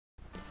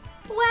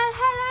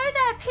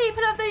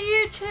people of the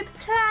YouTube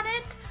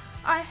planet.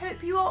 I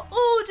hope you are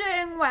all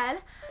doing well.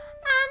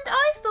 And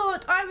I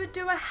thought I would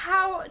do a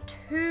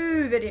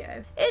how-to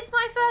video. It's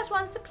my first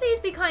one, so please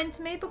be kind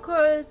to me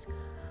because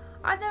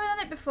I've never done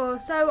it before,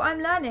 so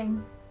I'm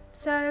learning.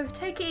 So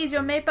take it easy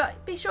on me,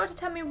 but be sure to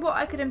tell me what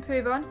I could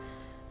improve on.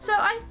 So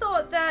I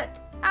thought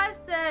that as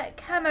the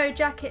camo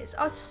jackets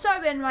are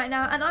so in right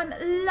now and I'm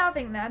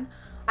loving them,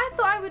 I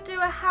thought I would do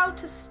a how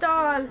to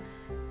style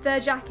the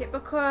jacket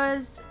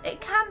because it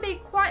can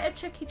be quite a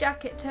tricky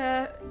jacket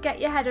to get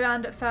your head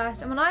around at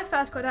first. And when I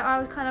first got it, I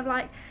was kind of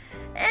like,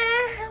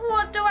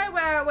 what do I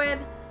wear it with?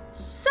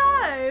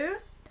 So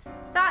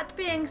that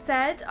being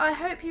said, I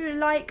hope you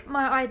like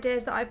my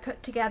ideas that I've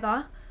put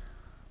together.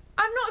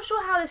 I'm not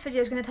sure how this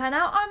video is going to turn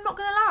out, I'm not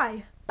going to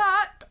lie.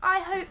 But I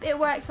hope it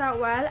works out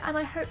well and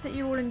I hope that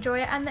you all enjoy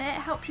it and that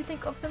it helps you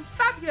think of some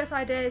fabulous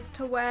ideas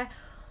to wear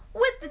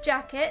with the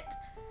jacket.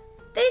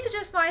 These are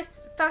just my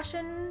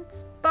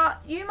fashions,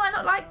 but you might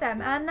not like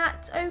them and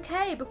that's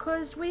okay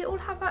because we all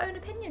have our own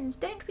opinions,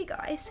 don't we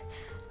guys?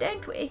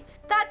 Don't we?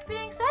 That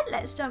being said,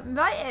 let's jump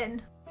right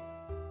in.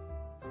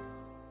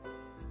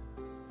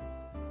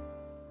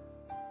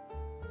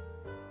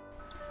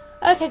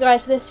 Okay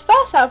guys, so this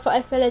first outfit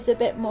I feel is a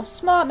bit more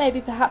smart,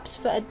 maybe perhaps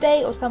for a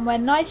date or somewhere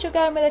nice you're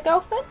going with a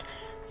girlfriend.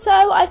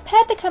 So I've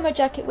paired the camo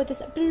jacket with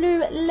this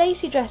blue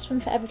lacy dress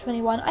from Forever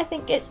 21. I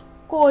think it's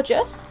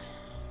gorgeous.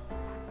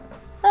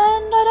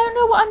 And I don't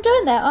know what I'm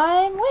doing there,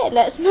 I'm weird,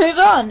 let's move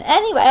on.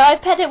 Anyway,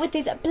 I've paired it with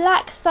these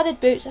black studded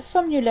boots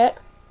from New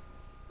Look,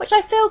 which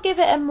I feel give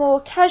it a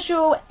more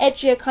casual,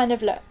 edgier kind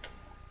of look.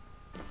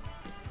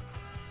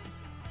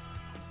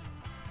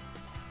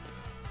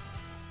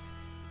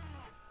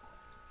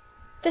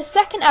 The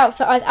second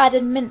outfit I've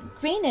added mint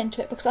green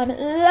into it because I'm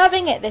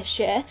loving it this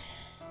year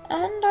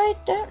and I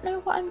don't know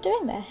what I'm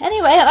doing there.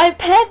 Anyway, I've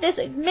paired this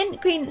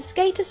mint green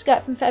skater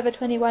skirt from Forever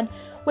 21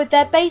 with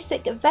their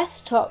basic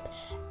vest top,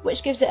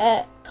 which gives it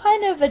a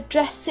kind of a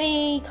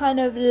dressy kind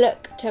of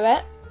look to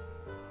it.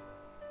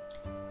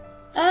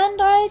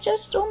 And I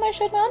just almost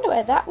showed my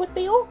underwear, that would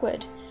be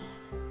awkward.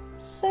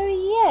 So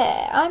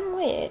yeah, I'm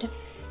weird.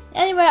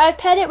 Anyway, I've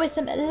paired it with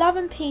some Love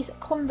and Peace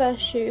Converse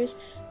shoes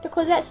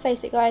because let's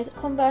face it guys,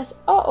 Converse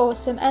are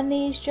awesome and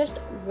these just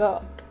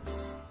rock.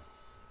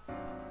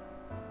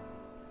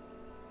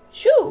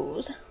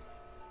 Shoes!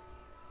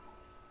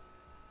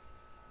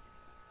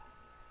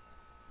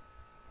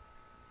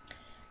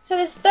 So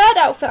this third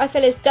outfit I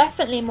feel is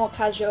definitely more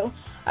casual.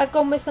 I've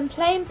gone with some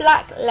plain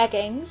black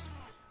leggings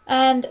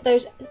and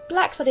those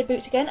black studded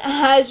boots again,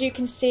 as you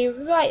can see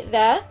right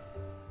there.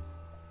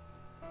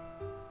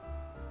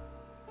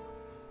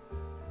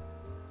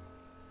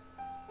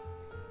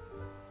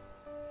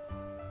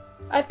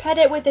 I've paired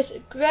it with this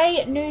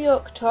grey New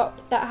York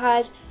top that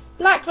has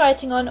black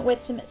writing on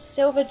with some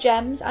silver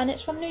gems and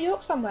it's from New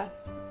York somewhere,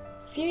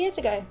 a few years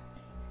ago.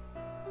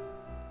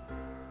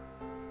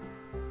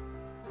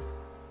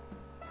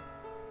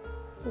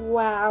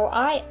 Wow,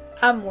 I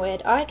am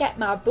weird. I get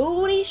my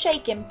booty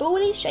shaking,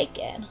 booty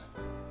shaking.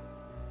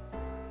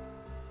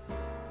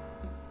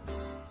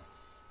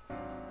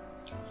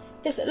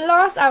 This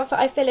last outfit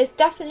I feel is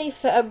definitely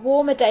for a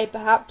warmer day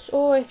perhaps,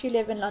 or if you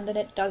live in London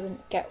it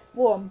doesn't get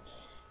warm.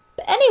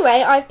 But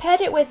anyway, I've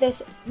paired it with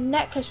this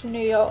necklace from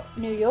New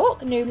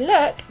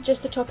Look,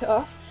 just to top it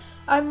off.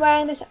 I'm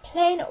wearing this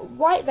plain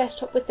white vest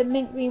top with the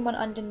mint green one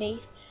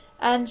underneath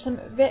and some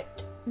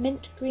ripped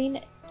mint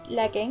green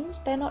leggings.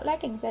 They're not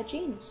leggings, they're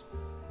jeans.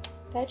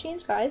 They're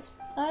jeans guys.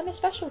 I'm a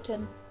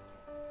Specialton.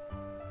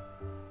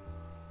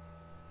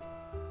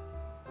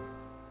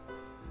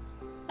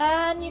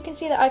 And you can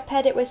see that I've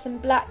paired it with some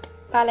black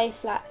ballet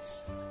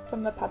flats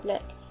from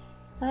Republic.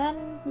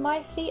 And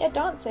my feet are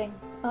dancing.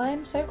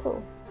 I'm so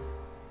cool.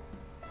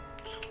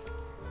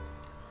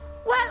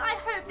 Well, I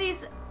hope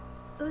these...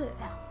 Well,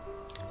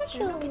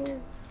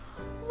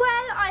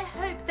 I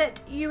hope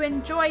that you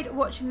enjoyed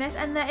watching this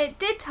and that it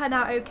did turn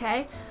out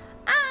okay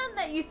and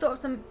that you thought of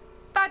some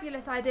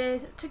fabulous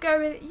ideas to go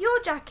with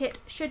your jacket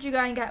should you go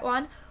and get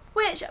one,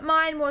 which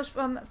mine was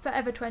from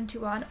Forever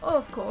 21,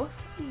 of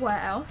course,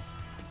 where else?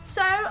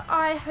 So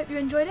I hope you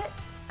enjoyed it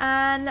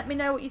and let me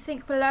know what you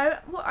think below,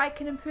 what I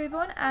can improve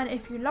on and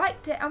if you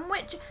liked it and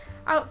which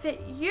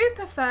outfit you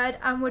preferred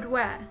and would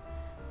wear.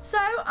 So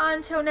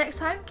until next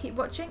time, keep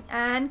watching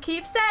and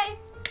keep safe.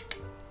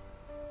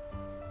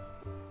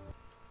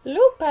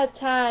 Looper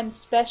time,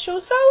 special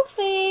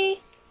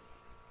Sophie.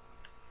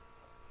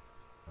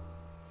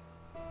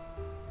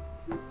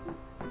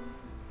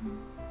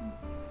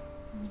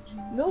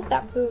 Move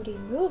that booty,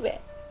 move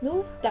it.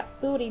 Move that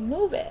booty,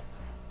 move it.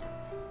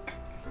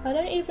 I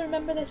don't even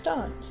remember this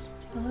dance.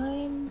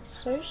 I'm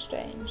so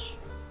strange.